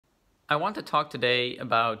I want to talk today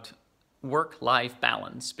about work-life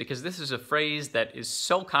balance because this is a phrase that is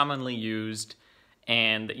so commonly used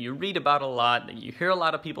and that you read about a lot, that you hear a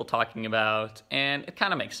lot of people talking about, and it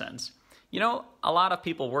kind of makes sense. You know, a lot of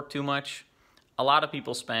people work too much, a lot of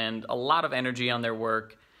people spend a lot of energy on their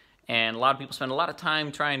work, and a lot of people spend a lot of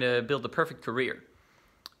time trying to build the perfect career.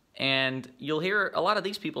 And you'll hear a lot of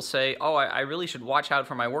these people say, oh, I really should watch out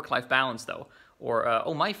for my work-life balance though, or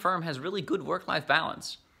oh, my firm has really good work-life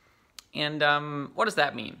balance. And what does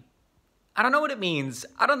that mean? I don't know what it means.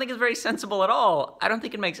 I don't think it's very sensible at all. I don't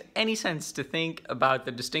think it makes any sense to think about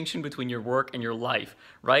the distinction between your work and your life,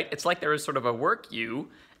 right? It's like there is sort of a work you,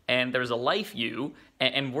 and there's a life you,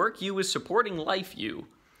 and work you is supporting life you.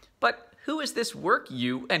 But who is this work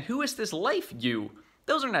you, and who is this life you?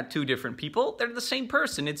 Those are not two different people. They're the same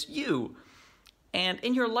person. It's you. And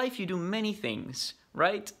in your life, you do many things,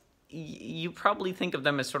 right? You probably think of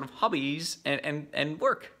them as sort of hobbies and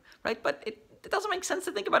work, right? But it doesn't make sense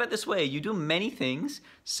to think about it this way. You do many things.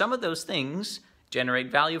 Some of those things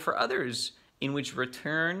generate value for others, in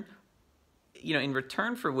return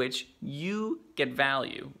for which you get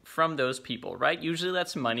value from those people, right? Usually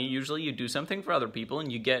that's money. Usually you do something for other people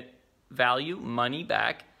and you get value, money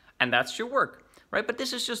back, and that's your work, right? But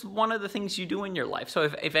this is just one of the things you do in your life. So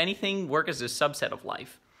if anything, work is a subset of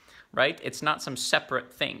life, right? It's not some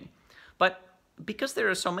separate thing. But because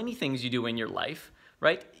there are so many things you do in your life,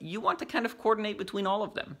 right, you want to kind of coordinate between all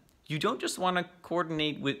of them. You don't just want to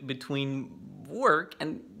coordinate between work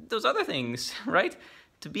and those other things, right?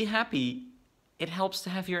 To be happy, it helps to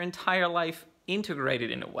have your entire life integrated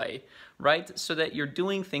in a way, right? So that you're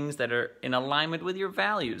doing things that are in alignment with your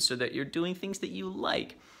values, so that you're doing things that you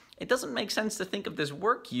like. It doesn't make sense to think of this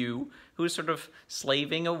work you who is sort of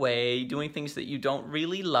slaving away, doing things that you don't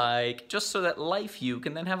really like, just so that life you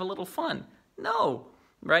can then have a little fun. No,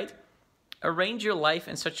 right? Arrange your life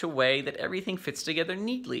in such a way that everything fits together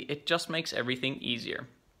neatly. It just makes everything easier.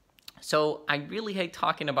 So I really hate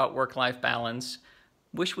talking about work-life balance.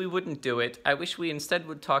 Wish we wouldn't do it. I wish we instead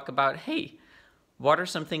would talk about, hey, what are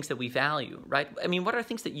some things that we value, right? I mean, what are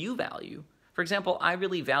things that you value? For example, I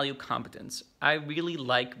really value competence. I really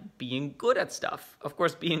like being good at stuff. Of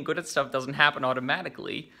course, being good at stuff doesn't happen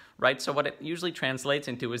automatically, right? So what it usually translates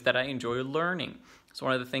into is that I enjoy learning. So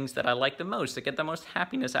one of the things that I like the most, that get the most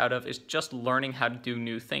happiness out of, is just learning how to do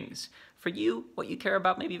new things. For you, what you care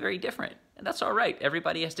about may be very different, and that's all right.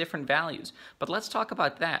 Everybody has different values. But let's talk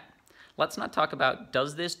about that. Let's not talk about,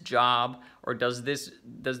 does this job or does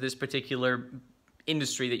this particular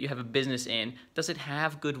industry that you have a business in, does it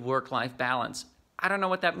have good work-life balance? I don't know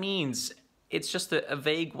what that means. It's just a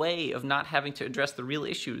vague way of not having to address the real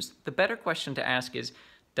issues. The better question to ask is,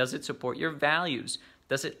 does it support your values?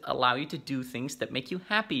 Does it allow you to do things that make you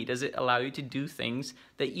happy? Does it allow you to do things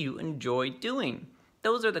that you enjoy doing?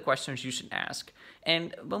 Those are the questions you should ask.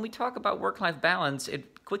 And when we talk about work-life balance,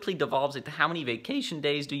 it quickly devolves into how many vacation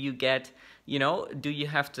days do you get? You know, do you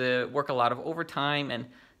have to work a lot of overtime? And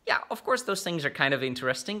yeah, of course, those things are kind of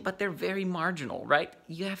interesting, but they're very marginal, right?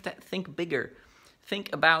 You have to think bigger.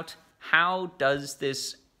 Think about how does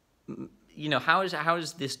this, how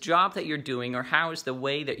is this job that you're doing, or how is the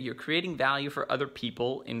way that you're creating value for other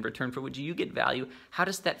people in return for which you get value, how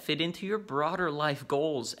does that fit into your broader life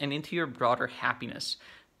goals and into your broader happiness?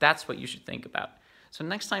 That's what you should think about. So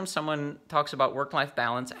next time someone talks about work-life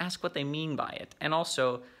balance, ask what they mean by it. And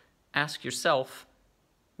also ask yourself,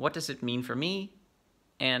 what does it mean for me?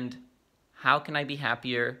 And how can I be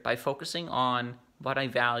happier by focusing on what I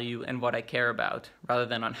value and what I care about, rather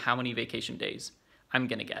than on how many vacation days I'm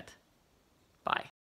gonna get? Bye.